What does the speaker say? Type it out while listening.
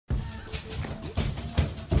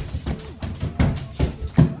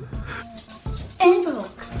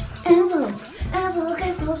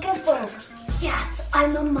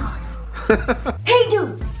I'm a model. Hey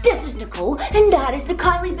dudes, this is Nicole, and that is the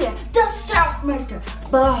Kylie Bear, the Saucemeister,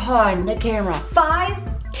 behind the camera.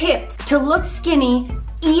 5 tips to look skinny,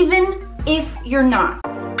 even if you're not.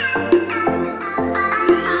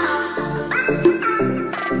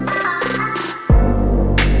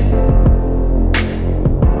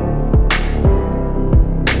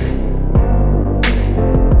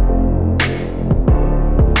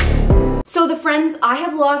 So the friends, I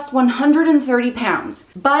have lost 130 pounds,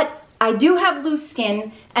 but I do have loose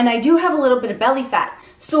skin and I do have a little bit of belly fat.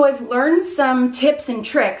 So I've learned some tips and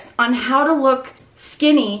tricks on how to look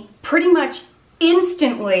skinny pretty much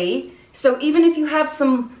instantly. So even if you have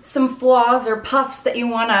some flaws or puffs that you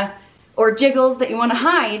wanna, or jiggles that you wanna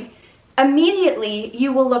hide, immediately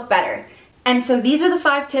you will look better. And so these are the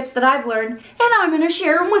 5 tips that I've learned, and I'm gonna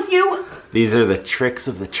share them with you. These are the tricks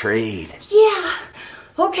of the trade. Yeah,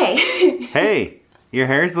 okay. Hey, your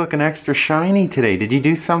hair's looking extra shiny today. Did you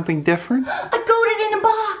do something different? I got it in a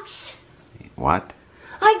box. What?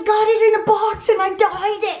 I got it in a box and I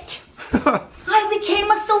dyed it. I became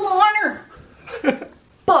a saloner.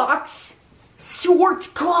 Box,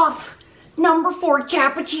 Schwarzkopf, number 4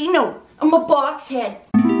 cappuccino. I'm a box head.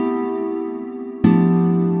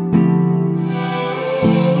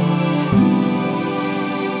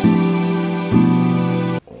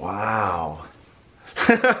 Wow.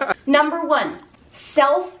 Number 1,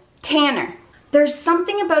 self-tanner. There's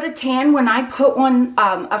something about a tan when I put one,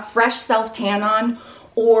 a fresh self-tan on,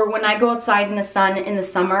 or when I go outside in the sun in the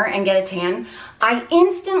summer and get a tan, I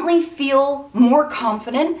instantly feel more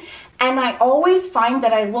confident, and I always find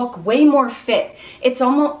that I look way more fit. It's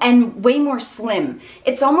almost, and way more slim.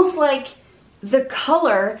 It's almost like the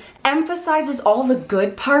color emphasizes all the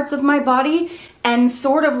good parts of my body and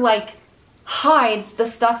sort of like hides the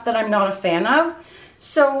stuff that I'm not a fan of.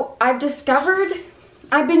 So I've discovered,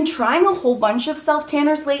 I've been trying a whole bunch of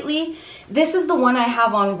self-tanners lately. This is the one I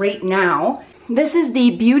have on right now. This is the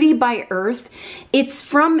Beauty by Earth. It's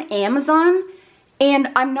from Amazon, and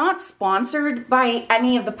I'm not sponsored by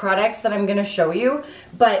any of the products that I'm gonna show you,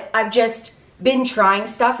 but I've just been trying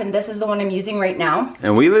stuff, and this is the one I'm using right now.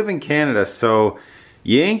 And we live in Canada, so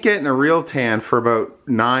you ain't getting a real tan for about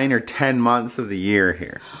 9 or 10 months of the year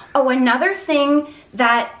here. Oh, another thing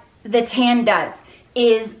that the tan does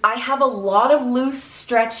is I have a lot of loose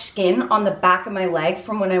stretched skin on the back of my legs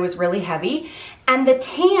from when I was really heavy, and the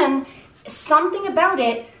tan, something about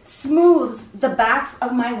it smooths the backs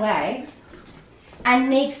of my legs and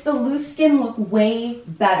makes the loose skin look way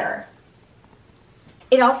better.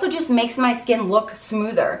 It also just makes my skin look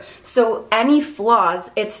smoother. So any flaws,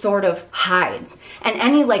 it sort of hides. And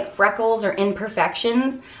any like freckles or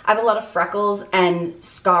imperfections, I have a lot of freckles and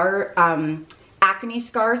acne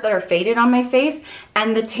scars that are faded on my face,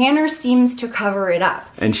 and the tanner seems to cover it up.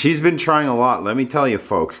 And she's been trying a lot, let me tell you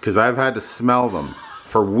folks, because I've had to smell them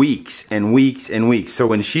for weeks and weeks and weeks. So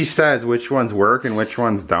when she says which ones work and which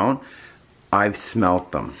ones don't, I've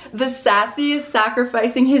smelt them. The sassy is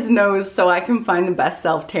sacrificing his nose so I can find the best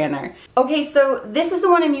self-tanner. Okay, so this is the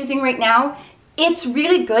one I'm using right now. It's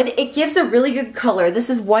really good. It gives a really good color. This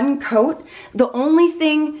is one coat. The only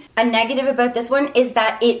thing, a negative about this one, is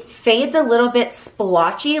that it fades a little bit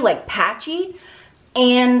splotchy, like patchy,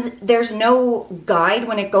 and there's no guide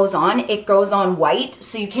when it goes on. It goes on white,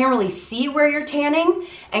 so you can't really see where you're tanning,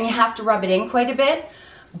 and you have to rub it in quite a bit,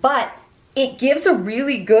 but it gives a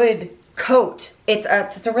really good coat. It's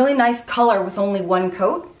a really nice color with only one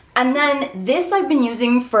coat. And then this I've been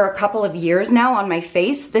using for a couple of years now on my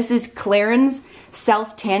face. This is Clarins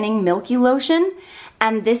Self-Tanning Milky Lotion,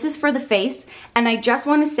 and this is for the face. And I just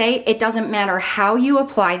want to say, it doesn't matter how you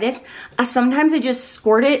apply this. Sometimes I just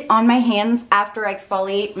squirt it on my hands after I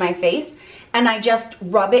exfoliate my face, and I just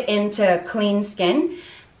rub it into clean skin.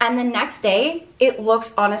 And the next day, it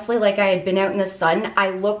looks honestly like I had been out in the sun. I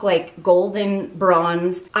look like golden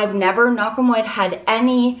bronze. I've never, knock on wood, had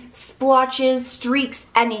any splotches, streaks,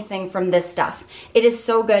 anything from this stuff. It is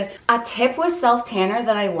so good. A tip with self-tanner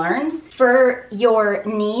that I learned, for your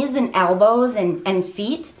knees and elbows and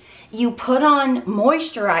feet, you put on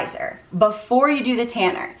moisturizer before you do the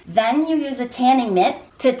tanner. Then you use a tanning mitt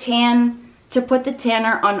to put the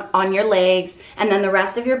tanner on your legs and then the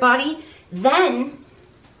rest of your body. Then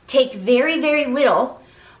take very, very little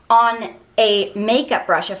on a makeup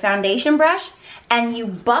brush, a foundation brush, and you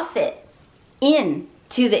buff it in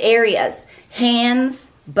to the areas. Hands,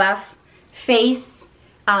 buff, face.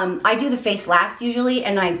 I do the face last usually,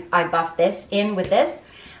 and I buff this in with this.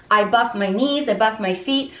 I buff my knees, I buff my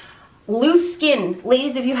feet. Loose skin.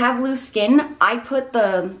 Ladies, if you have loose skin, I put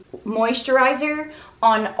the moisturizer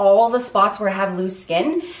on all the spots where I have loose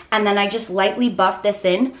skin, and then I just lightly buff this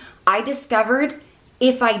in. I discovered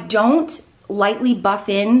if I don't lightly buff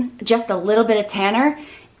in just a little bit of tanner,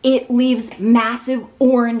 it leaves massive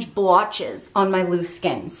orange blotches on my loose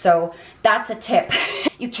skin. So that's a tip.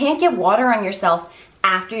 You can't get water on yourself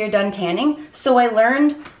after you're done tanning. So I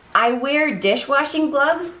learned I wear dishwashing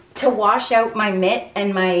gloves to wash out my mitt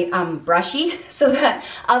and my brushy, so that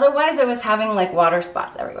otherwise I was having like water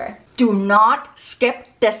spots everywhere. Do not skip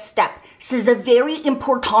this step. This is a very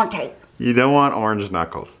important. You don't want orange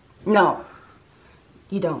knuckles. No,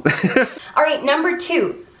 you don't. All right, number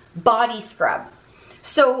 2, body scrub.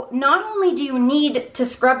 So not only do you need to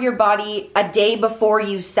scrub your body a day before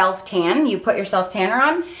you self-tan, you put your self-tanner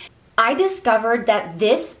on, I discovered that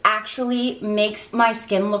this actually makes my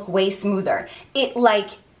skin look way smoother. It like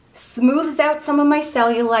smooths out some of my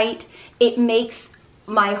cellulite. It makes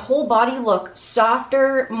my whole body look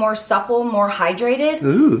softer, more supple, more hydrated.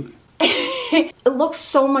 Ooh. It looks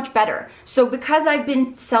so much better. So because I've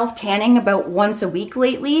been self-tanning about once a week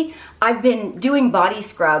lately, I've been doing body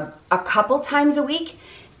scrub a couple times a week,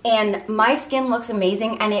 and my skin looks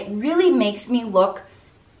amazing, and it really makes me look,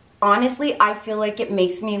 honestly, I feel like it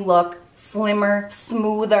makes me look slimmer,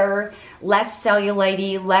 smoother, less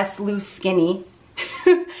cellulite-y, less loose skinny.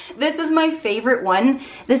 This is my favorite one.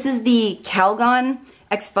 This is the Calgon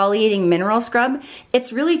exfoliating mineral scrub.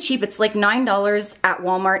 It's really cheap. It's like $9 at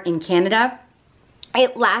Walmart in Canada.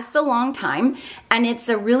 It lasts a long time, and it's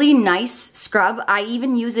a really nice scrub. I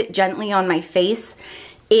even use it gently on my face.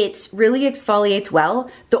 It really exfoliates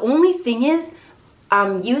well. The only thing is,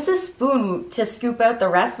 use a spoon to scoop out the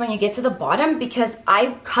rest when you get to the bottom, because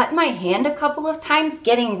I've cut my hand a couple of times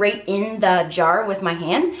getting right in the jar with my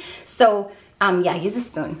hand. So yeah, use a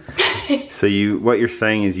spoon. So what you're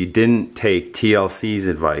saying is you didn't take TLC's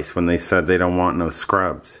advice when they said they don't want no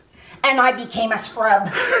scrubs. And I became a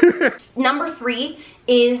scrub. Number 3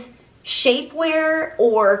 is shapewear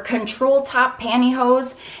or control top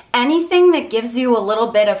pantyhose. Anything that gives you a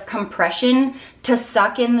little bit of compression to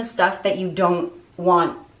suck in the stuff that you don't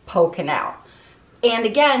want poking out. And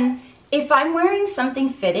again, if I'm wearing something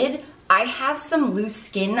fitted, I have some loose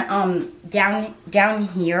skin down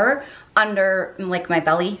here under like my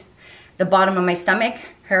belly, the bottom of my stomach,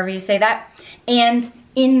 however you say that. And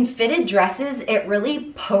in fitted dresses, it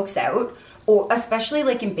really pokes out, or especially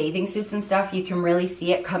like in bathing suits and stuff, you can really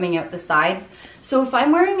see it coming out the sides. So if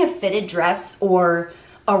I'm wearing a fitted dress or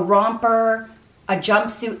a romper, a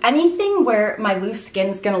jumpsuit, anything where my loose skin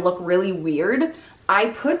is gonna look really weird, I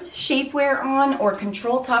put shapewear on or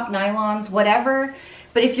control top nylons, whatever.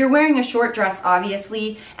 But if you're wearing a short dress,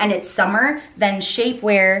 obviously, and it's summer, then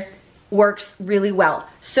shapewear works really well.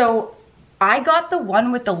 So I got the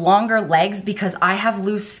one with the longer legs because I have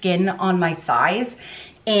loose skin on my thighs,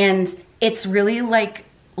 and it's really like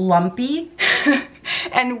lumpy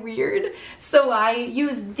and weird. So I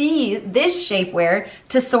use this shapewear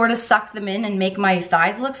to sort of suck them in and make my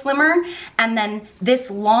thighs look slimmer. And then this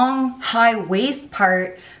long high waist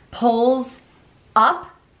part pulls up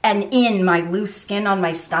and in my loose skin on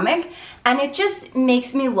my stomach, and it just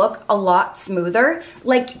makes me look a lot smoother,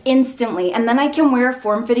 like instantly. And then I can wear a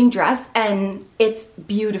form-fitting dress and it's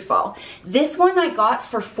beautiful. This one I got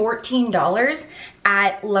for $14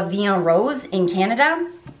 at La Vie en Rose in Canada,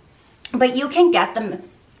 but you can get them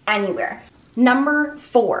anywhere. Number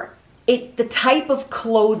 4, the type of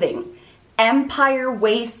clothing, empire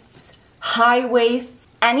waists, high waists,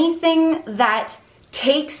 anything that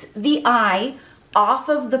takes the eye off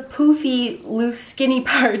of the poofy, loose, skinny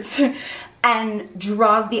parts and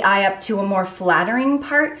draws the eye up to a more flattering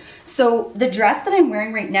part. So the dress that I'm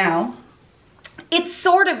wearing right now,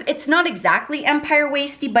 it's not exactly empire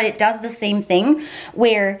waisty, but it does the same thing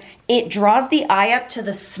where it draws the eye up to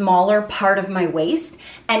the smaller part of my waist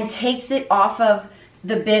and takes it off of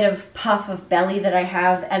the bit of puff of belly that I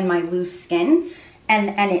have and my loose skin.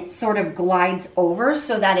 And it sort of glides over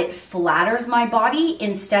so that it flatters my body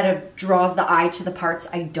instead of draws the eye to the parts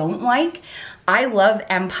I don't like. I love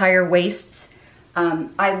empire waists.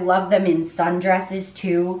 I love them in sundresses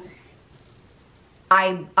too.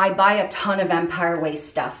 I buy a ton of empire waist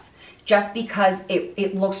stuff just because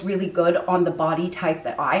it looks really good on the body type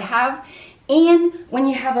that I have. And when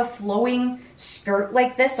you have a flowing skirt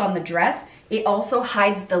like this on the dress, it also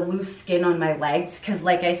hides the loose skin on my legs because,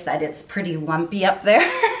 like I said, it's pretty lumpy up there.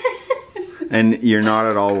 And you're not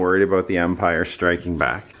at all worried about the empire striking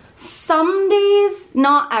back? Some days,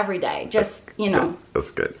 not every day, just, you know.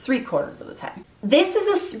 That's good. 3/4 of the time. This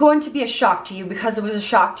is going to be a shock to you because it was a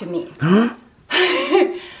shock to me.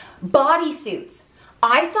 Bodysuits.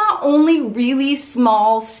 I thought only really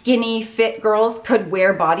small, skinny, fit girls could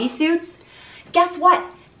wear bodysuits. Guess what?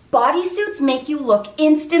 Bodysuits make you look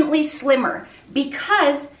instantly slimmer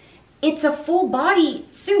because it's a full body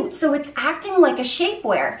suit, so it's acting like a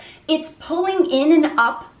shapewear. It's pulling in and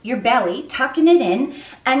up your belly, tucking it in,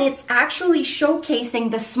 and it's actually showcasing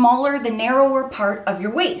the smaller, the narrower part of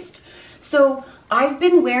your waist. So I've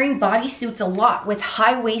been wearing bodysuits a lot with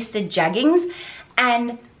high-waisted jeggings,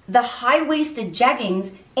 and the high-waisted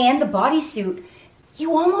jeggings and the bodysuit,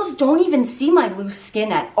 you almost don't even see my loose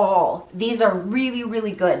skin at all. These are really,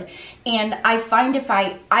 really good. And I find if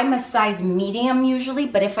I'm a size medium usually,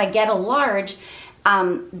 but if I get a large,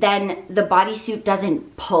 then the bodysuit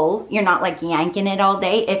doesn't pull. You're not like yanking it all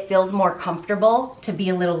day. It feels more comfortable to be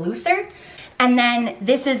a little looser. And then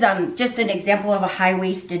this is just an example of a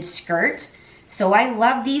high-waisted skirt. So I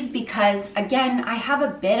love these because, again,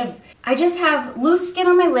 I just have loose skin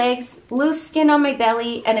on my legs, loose skin on my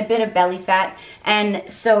belly, and a bit of belly fat. And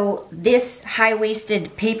so this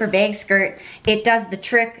high-waisted paper bag skirt, it does the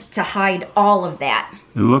trick to hide all of that.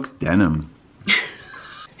 It looks denim.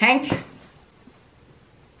 Hank,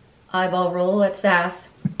 eyeball roll at sass.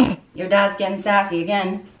 Your dad's getting sassy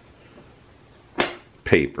again.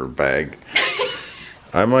 Paper bag.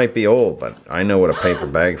 I might be old, but I know what a paper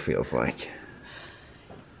bag feels like.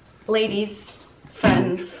 Ladies,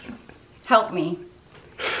 friends, help me.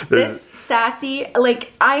 This sassy,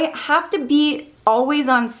 like, I have to be always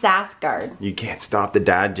on sass guard. You can't stop the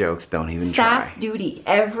dad jokes, don't even try. Sass duty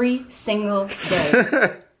every single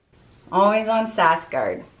day. Always on sass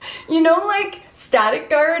guard. You know, like static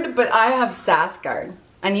guard, but I have sass guard.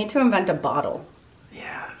 I need to invent a bottle.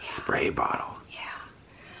 Yeah, spray bottle. Yeah.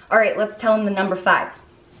 All right, let's tell him the number 5.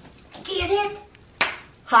 Get it?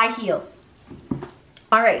 High heels.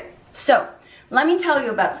 All right, so let me tell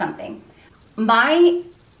you about something. My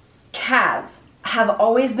calves have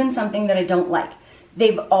always been something that I don't like.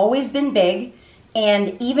 They've always been big,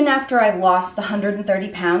 and even after I lost the 130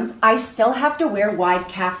 pounds, I still have to wear wide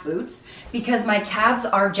calf boots because my calves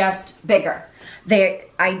are just bigger.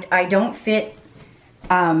 I don't fit.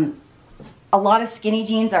 A lot of skinny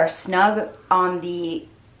jeans are snug on the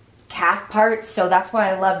calf part, so that's why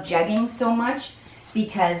I love jeggings so much,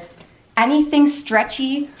 because anything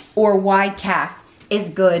stretchy or wide calf is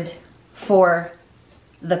good for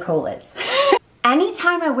the colas.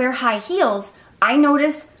 Anytime I wear high heels, I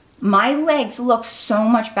notice my legs look so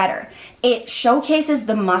much better. It showcases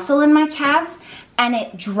the muscle in my calves, and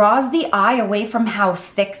it draws the eye away from how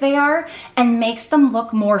thick they are and makes them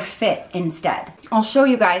look more fit instead. I'll show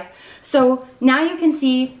you guys. So now you can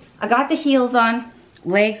see I got the heels on,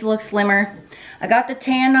 legs look slimmer. I got the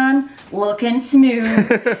tan on, looking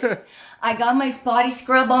smooth. I got my body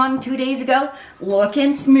scrub on 2 days ago,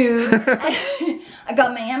 looking smooth. I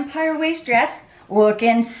got my Empire waist dress,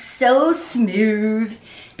 looking so smooth.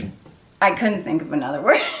 I couldn't think of another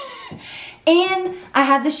word. And I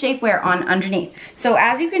had the shapewear on underneath. So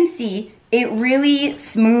as you can see, it really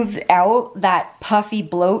smooths out that puffy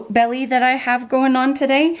bloat belly that I have going on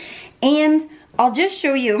today. And I'll just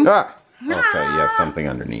show you. Ah, okay, you have something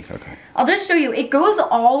underneath, okay. I'll just show you. It goes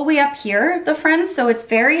all the way up here, the friends, so it's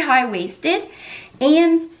very high-waisted.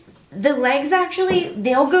 And the legs actually,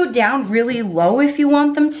 they'll go down really low if you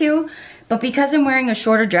want them to. But because I'm wearing a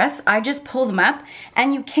shorter dress, I just pull them up,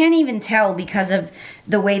 and you can't even tell because of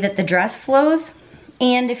the way that the dress flows.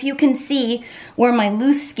 And if you can see where my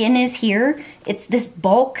loose skin is here, it's this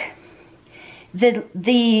bulk.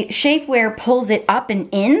 The shapewear pulls it up and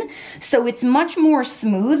in, so it's much more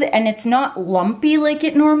smooth and it's not lumpy like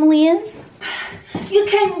it normally is. You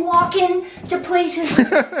can walk in to places.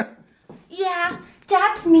 Yeah,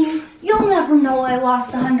 that's me. You'll never know I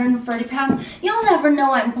lost 130 pounds. You'll never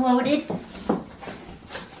know I'm bloated.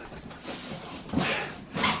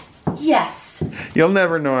 Yes. You'll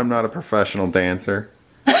never know I'm not a professional dancer.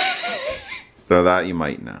 Though that you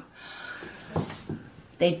might know.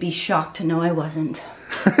 They'd be shocked to know I wasn't.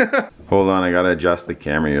 Hold on, I gotta adjust the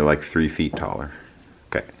camera. You're like 3 feet taller.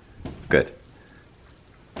 Okay, good.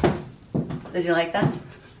 Did you like that?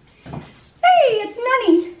 Hey, it's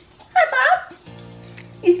Nunny. Hi, Bob.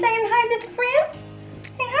 You saying hi to the friends?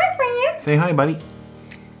 Say hi, friends. Say hi, buddy.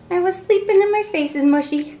 I was sleeping and my face is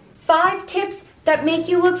mushy. 5 tips that make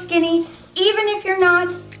you look skinny, even if you're not.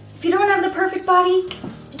 If you don't have the perfect body,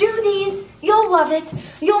 do these. You'll love it.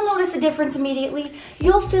 You'll notice a difference immediately.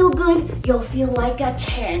 You'll feel good. You'll feel like a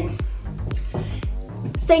 10.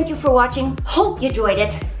 Thank you for watching. Hope you enjoyed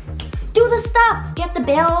it. Do the stuff. Get the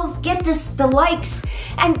bells, get the likes,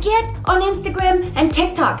 and get on Instagram and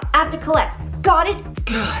TikTok at the Colettes. Got it?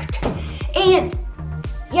 Good. And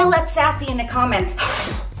yell at Sassy in the comments.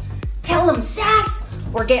 Tell them, Sass,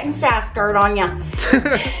 we're getting sass guard on ya.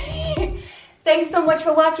 Thanks so much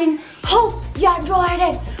for watching. Hope you enjoyed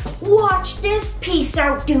it. Watch this. Peace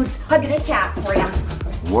out, dudes. I got a tap for ya.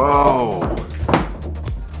 Whoa.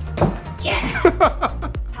 Yes.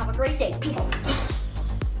 Have a great day. Peace.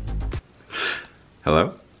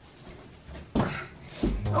 Hello?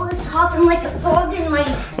 Oh, it's hopping like a frog in my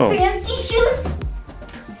fancy shoes.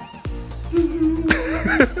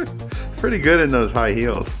 Pretty good in those high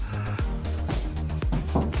heels.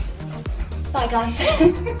 Bye, guys.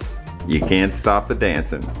 You can't stop the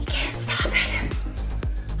dancing. You can't stop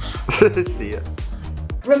it. See ya.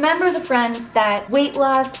 Remember, the friends, that weight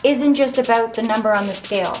loss isn't just about the number on the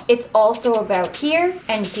scale. It's also about here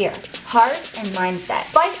and here. Heart and mindset.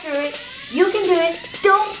 Fight through it. You can do it.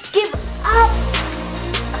 Don't give up.